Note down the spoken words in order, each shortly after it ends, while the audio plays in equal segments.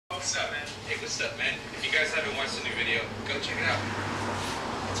what's up, man? Hey, what's up, man? If you guys haven't watched the new video, go check it out.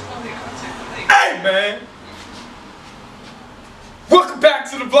 It's quality content. Hey, man! Welcome back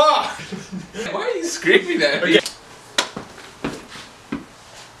to the vlog! Why are you screaming at me? Okay.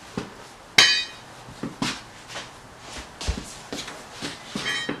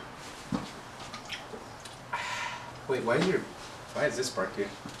 Wait, why is this part here?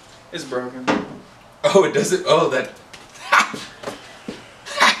 It's broken. Oh, it doesn't. Oh, that.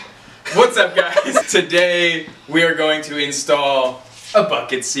 What's up, guys? Today we are going to install a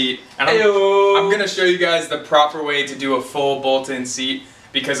bucket seat. And I'm gonna show you guys the proper way to do a full bolt-in seat,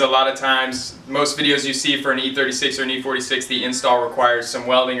 because a lot of times, most videos you see for an E36 or an E46, the install requires some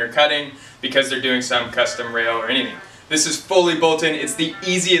welding or cutting because they're doing some custom rail or anything. This is fully bolt-in. It's the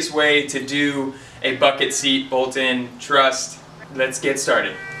easiest way to do a bucket seat bolt-in truss. Let's get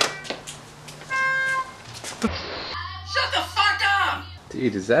started. Shut the fuck up!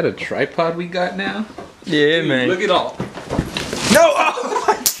 Dude, is that a tripod we got now? Yeah, Dude, man. look at all. No! Oh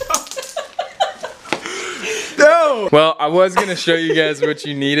my god! No! Well, I was gonna show you guys what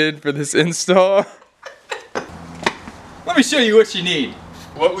you needed for this install. Let me show you what you need.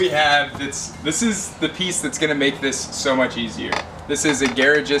 What we have, this is the piece that's gonna make this so much easier. This is a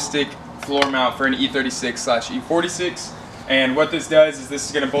garagistic floor mount for an E36/E46. And what this does is this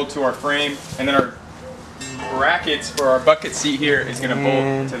is gonna bolt to our frame, and then our brackets for our bucket seat here is gonna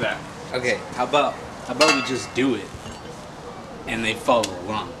bolt to that. Okay, how about we just do it and they follow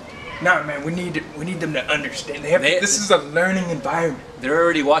along? Nah, man, we need them to understand. This is a learning environment. They're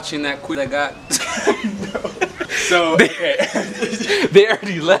already watching that quiz I got. So okay. They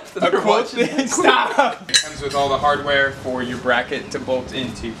already left. A quote thing? Stop! It comes with all the hardware for your bracket to bolt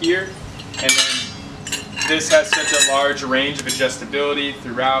into here, and then this has such a large range of adjustability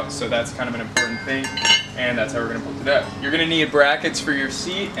throughout, so that's kind of an important thing, and that's how we're gonna bolt it up. You're gonna need brackets for your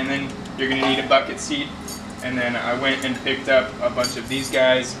seat, and then you're gonna need a bucket seat, and then I went and picked up a bunch of these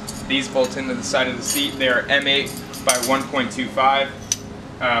guys. These bolt into the side of the seat. They are M8 by 1.25,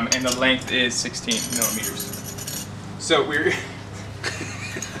 and the length is 16 millimeters. So we're,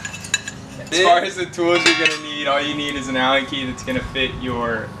 as far as the tools you're gonna need, all you need is an Allen key that's gonna fit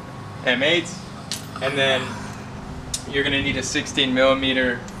your M8, and then you're gonna need a 16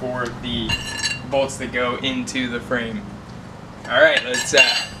 millimeter for the bolts that go into the frame. All right, let's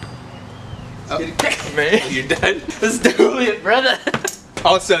get it going, man. You're done? Let's do it, brother.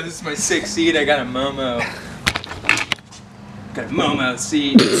 Also, this is my 6th seat. I got a Momo. Got a Momo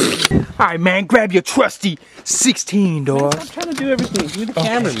seat. Alright, man, grab your trusty 16, dog. I'm trying to do everything. Do the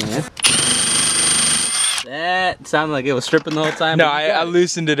camera, man. That sounded like it was stripping the whole time. No, I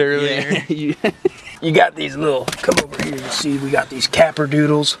loosened it earlier. Yeah. You got these little, come over here, you see, we got these capper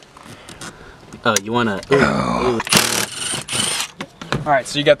doodles. Oh, you wanna? Alright,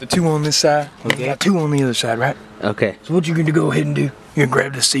 so you got the 2 on this side, and you got 2 on the other side, right? Okay. So what you're gonna go ahead and do, you're gonna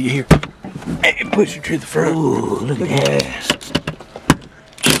grab this seat here, and push it to the front. Ooh, look at that.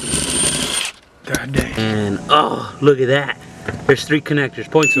 God dang. And oh, look at that. There's 3 connectors.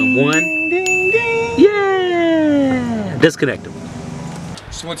 Point to them. 1. Ding, ding, ding. Yeah. Disconnect them.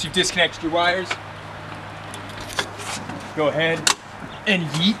 So once you've disconnected your wires, go ahead and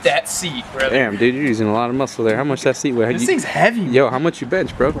yeet that seat, brother. Damn, dude, you're using a lot of muscle there. How much that seat weigh? This thing's heavy. Yo, how much you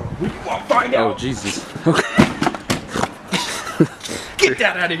bench, bro? We won't find out. Oh, Jesus. Okay. Get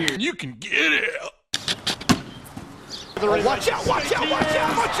that out of here. You can get it. Watch out, watch out, watch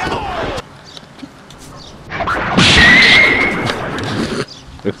out, watch out.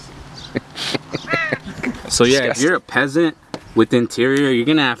 So yeah, if you're a peasant with interior, you're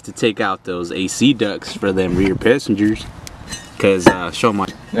gonna have to take out those AC ducts for them rear passengers. Cause show my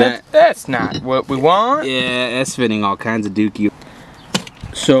that's not what we want. Yeah, that's fitting all kinds of dookie.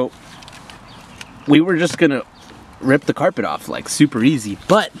 So we were just gonna rip the carpet off like super easy,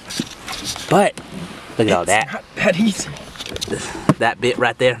 but look at all that. Not that easy. That bit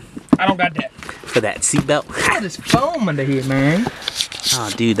right there I don't got that. for that seatbelt. What is foam under here, man? Oh,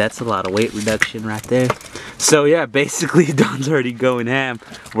 dude, that's a lot of weight reduction right there. So yeah, basically Don's already going ham.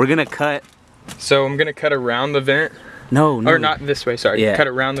 We're gonna cut. So I'm gonna cut around the vent. No. Or not this way, sorry. Yeah. Cut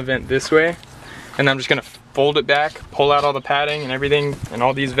around the vent this way. And I'm just gonna fold it back, pull out all the padding and everything and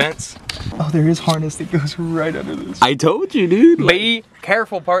all these vents. Oh, there is harness that goes right under this. I told you, dude. Be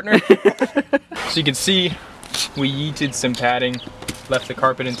careful, partner. So you can see we yeeted some padding, left the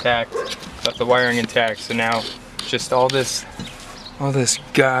carpet intact, left the wiring intact. So now just all this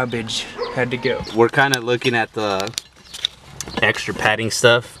garbage had to go. We're kind of looking at the extra padding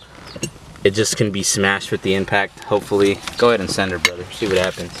stuff. It just can be smashed with the impact, hopefully. Go ahead and send her, brother. See what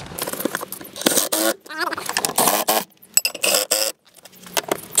happens.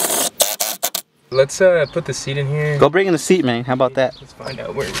 Let's put the seat in here. Go bring in the seat, man. How about that? Let's find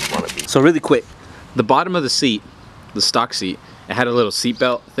out where we want to be. So really quick, the bottom of the seat, the stock seat, it had a little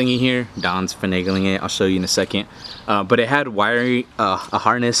seatbelt thingy here. Don's finagling it. I'll show you in a second. But it had a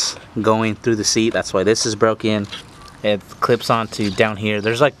harness going through the seat. That's why this is broken. It clips onto down here.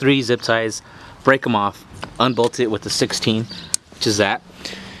 There's like 3 zip ties. Break them off, unbolt it with the 16, which is that,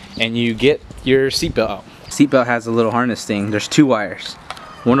 and you get your seatbelt out. Seatbelt has a little harness thing. There's 2 wires.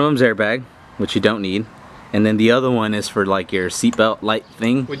 One of them's airbag, which you don't need, and then the other one is for like your seatbelt light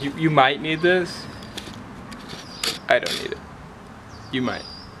thing. Would you might need this. I don't need it. You might.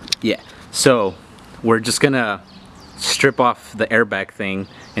 Yeah. So we're just gonna strip off the airbag thing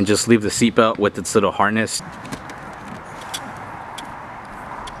and just leave the seatbelt with its little harness.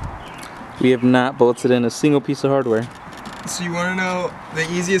 We have not bolted in a single piece of hardware. So you want to know the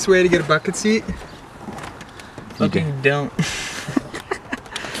easiest way to get a bucket seat? Fucking don't.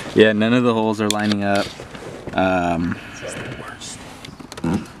 Yeah, none of the holes are lining up. This is the worst.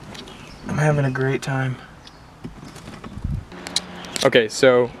 I'm having a great time. Okay,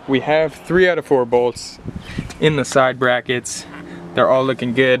 so we have 3 out of 4 bolts in the side brackets. They're all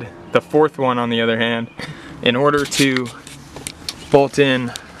looking good. The 4th one, on the other hand, in order to bolt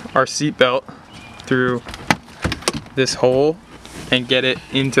in our seat belt through this hole and get it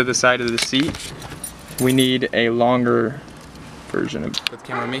into the side of the seat, we need a longer version of. Put the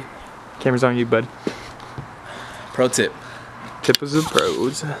camera on me. Camera's on you, bud. Pro tip. Tip of the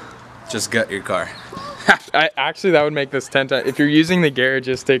pros. Just gut your car. Actually, that would make this 10 times. If you're using the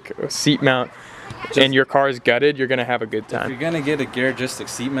garagistic seat mount and your car is gutted, you're gonna have a good If time. you're gonna get a garagistic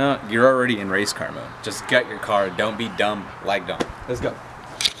seat mount, you're already in race car mode. Just gut your car. Don't be dumb like Dom. Let's go.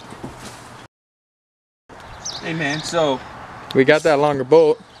 Hey man, so We got that longer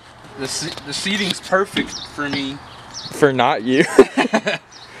bolt. the seating's perfect for me. For not you.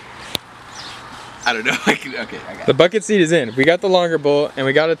 I don't know. Okay, I got The it. bucket seat is in. We got the longer bolt and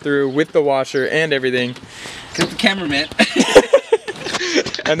we got it through with the washer and everything. Cut the cameraman.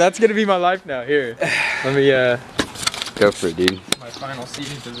 And that's gonna be my life now. Here, let me Go for it, dude. my final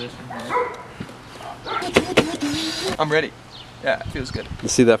seating position here. I'm ready. Yeah, it feels good. You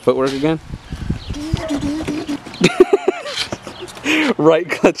see that footwork again? Right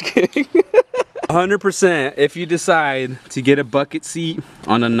clutch kick. 100%, if you decide to get a bucket seat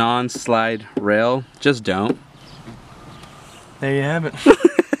on a non-slide rail, just don't. There you have it.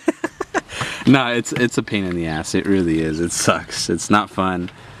 No, it's a pain in the ass. It really is. It sucks. It's not fun.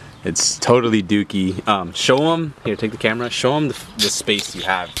 It's totally dookie. Show them, here, take the camera. Show them the space you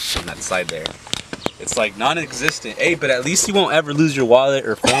have on that side there. It's like non-existent. Hey, but at least you won't ever lose your wallet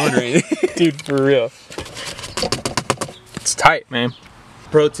or phone or anything. Dude, for real. It's tight, man.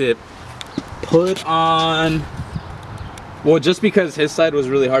 Pro tip, put on, well, just because his side was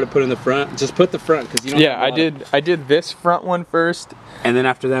really hard to put in the front, just put the front, because you don't Yeah, have a lot I did this front one first. and then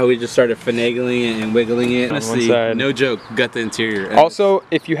after that we just started finagling it and wiggling it. On one Honestly, side. no joke, gut the interior. And Also,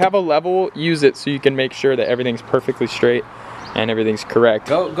 if you have a level, use it so you can make sure that everything's perfectly straight and everything's correct.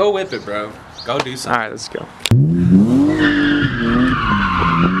 go whip it, bro. Go do something. Alright, let's go.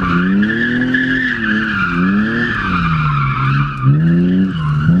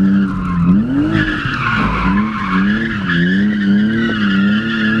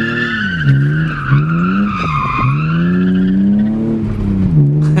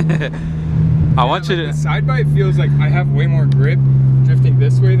 I want you to Side bite feels like I have way more grip drifting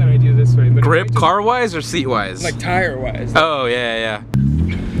this way than I do this way. But grip car-wise or seat-wise? like tire-wise. Oh yeah, yeah.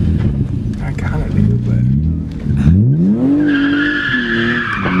 I kind of do, but.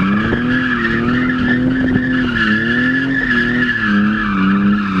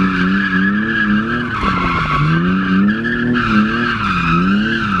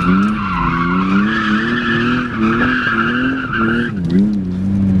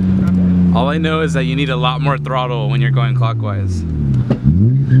 All I know is that you need a lot more throttle when you're going clockwise.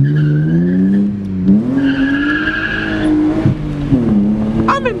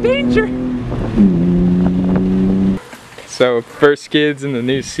 I'm in danger. So first skids in the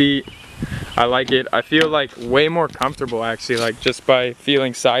new seat. I like it. I feel like way more comfortable actually, like just by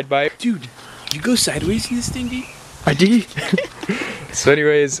feeling side bite. Dude, you go sideways in this thing, dude? I did. So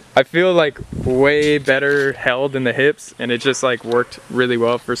anyways, I feel like way better held in the hips and it just like worked really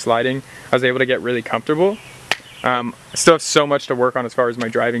well for sliding. I was able to get really comfortable. I still have so much to work on as far as my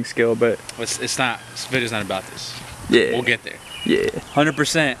driving skill, but It's not, this video's not about this. yeah. We'll get there. Yeah.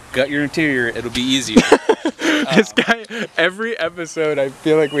 100%, gut your interior, it'll be easier. This guy, every episode I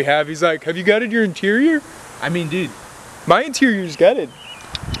feel like we have, he's like, have you gutted your interior? I mean, dude, My interior's gutted.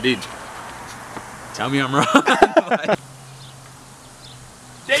 tell me I'm wrong.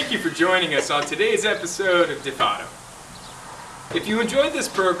 There Thank you for joining us on today's episode of Defato. If you enjoyed this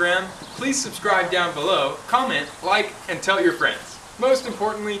program, please subscribe down below, comment, like, and tell your friends. Most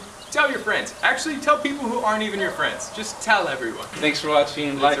importantly, tell your friends. Actually, tell people who aren't even your friends. Just tell everyone. Thanks for watching.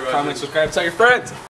 Thanks Like, for watching. comment, subscribe, tell your friends.